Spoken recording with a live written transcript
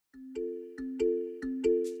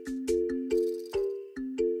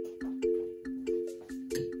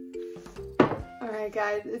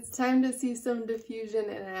guys, it's time to see some diffusion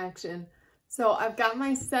in action. So I've got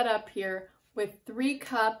my setup here with 3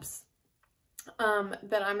 cups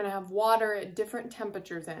that I'm gonna have water at different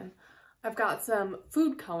temperatures in. I've got some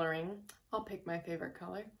food coloring. I'll pick my favorite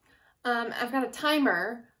color. I've got a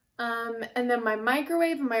timer, and then my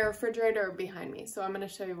microwave and my refrigerator are behind me. So I'm gonna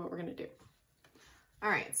show you what we're gonna do. All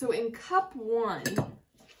right, so in cup 1,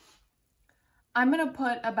 I'm gonna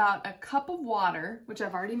put about a cup of water, which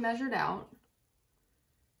I've already measured out.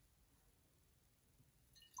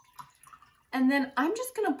 And then I'm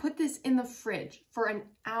just gonna put this in the fridge for an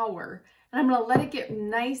hour, and I'm gonna let it get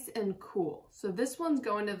nice and cool. So this one's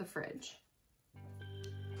going to the fridge.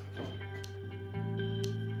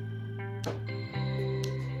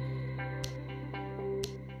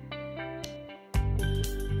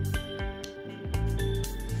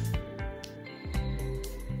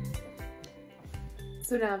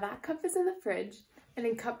 So now that cup is in the fridge, and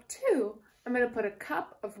in cup 2, I'm gonna put a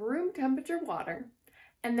cup of room temperature water,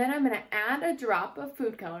 and then I'm gonna add a drop of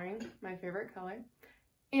food coloring, my favorite color,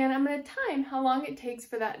 and I'm gonna time how long it takes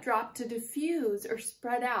for that drop to diffuse or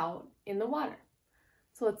spread out in the water.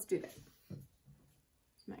 So let's do that.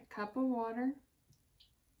 My cup of water.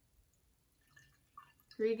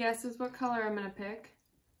 3 guesses what color I'm gonna pick.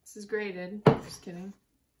 This is graded, just kidding.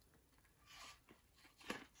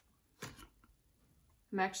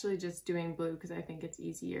 I'm actually just doing blue because I think it's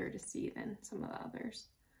easier to see than some of the others.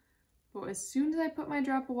 But as soon as I put my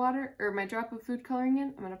drop of water, or my drop of food coloring in,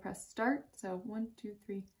 I'm gonna press start. So 1, 2,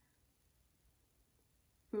 3,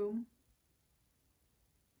 boom.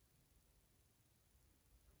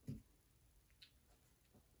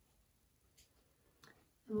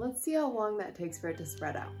 And let's see how long that takes for it to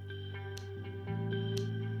spread out.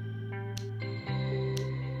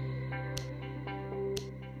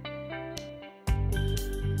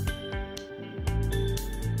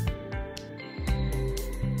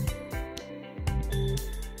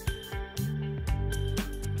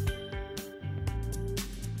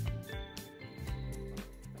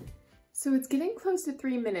 So it's getting close to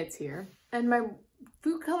 3 minutes here, and my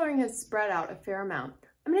food coloring has spread out a fair amount.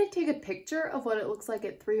 I'm going to take a picture of what it looks like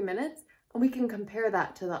at 3 minutes, and we can compare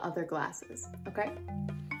that to the other glasses, okay?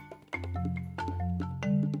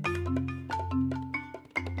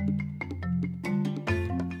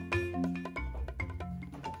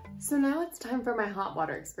 So now it's time for my hot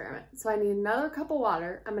water experiment. So I need another cup of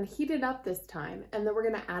water. I'm going to heat it up this time, and then we're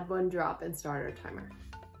going to add 1 drop and start our timer.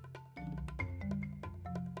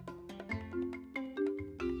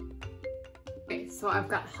 So I've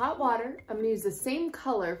got hot water. I'm gonna use the same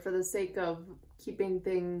color for the sake of keeping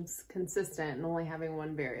things consistent and only having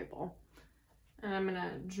 1 variable. And I'm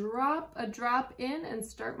gonna drop a drop in and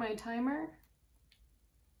start my timer.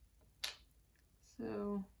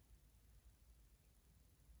 So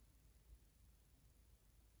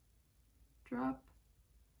drop,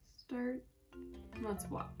 start, let's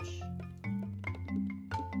watch.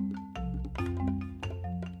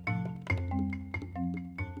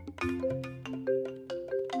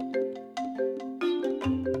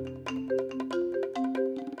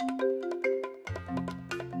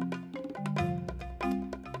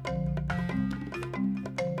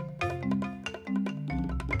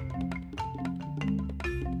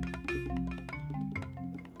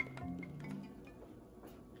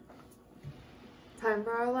 Time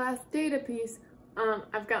for our last data piece.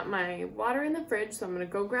 I've got my water in the fridge, so I'm gonna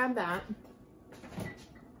go grab that.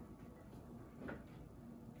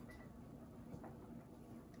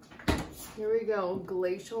 Here we go,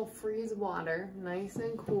 glacial freeze water, nice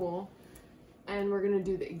and cool. And we're gonna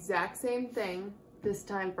do the exact same thing, this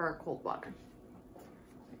time for our cold water.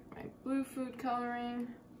 My blue food coloring.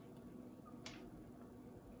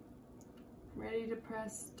 Ready to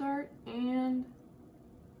press start and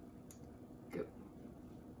go.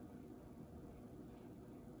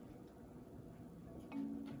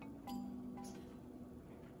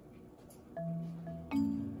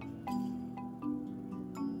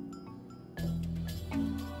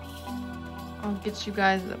 I'll get you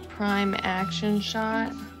guys a prime action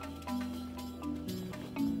shot.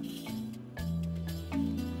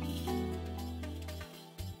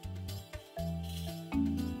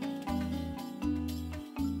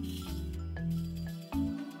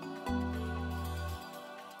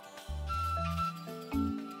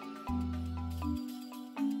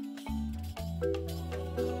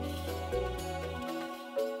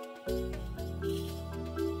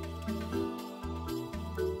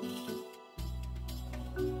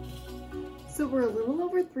 So we're a little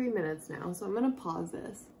over 3 minutes now, so I'm gonna pause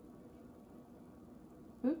this.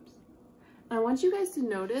 Oops. And I want you guys to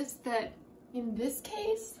notice that in this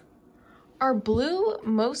case, our blue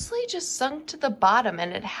mostly just sunk to the bottom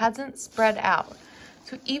and it hasn't spread out.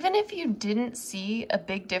 So even if you didn't see a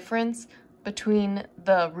big difference between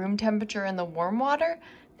the room temperature and the warm water,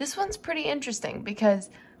 this one's pretty interesting because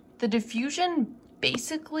the diffusion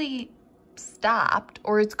basically stopped,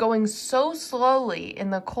 or it's going so slowly in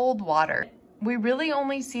the cold water. We really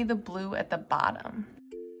only see the blue at the bottom.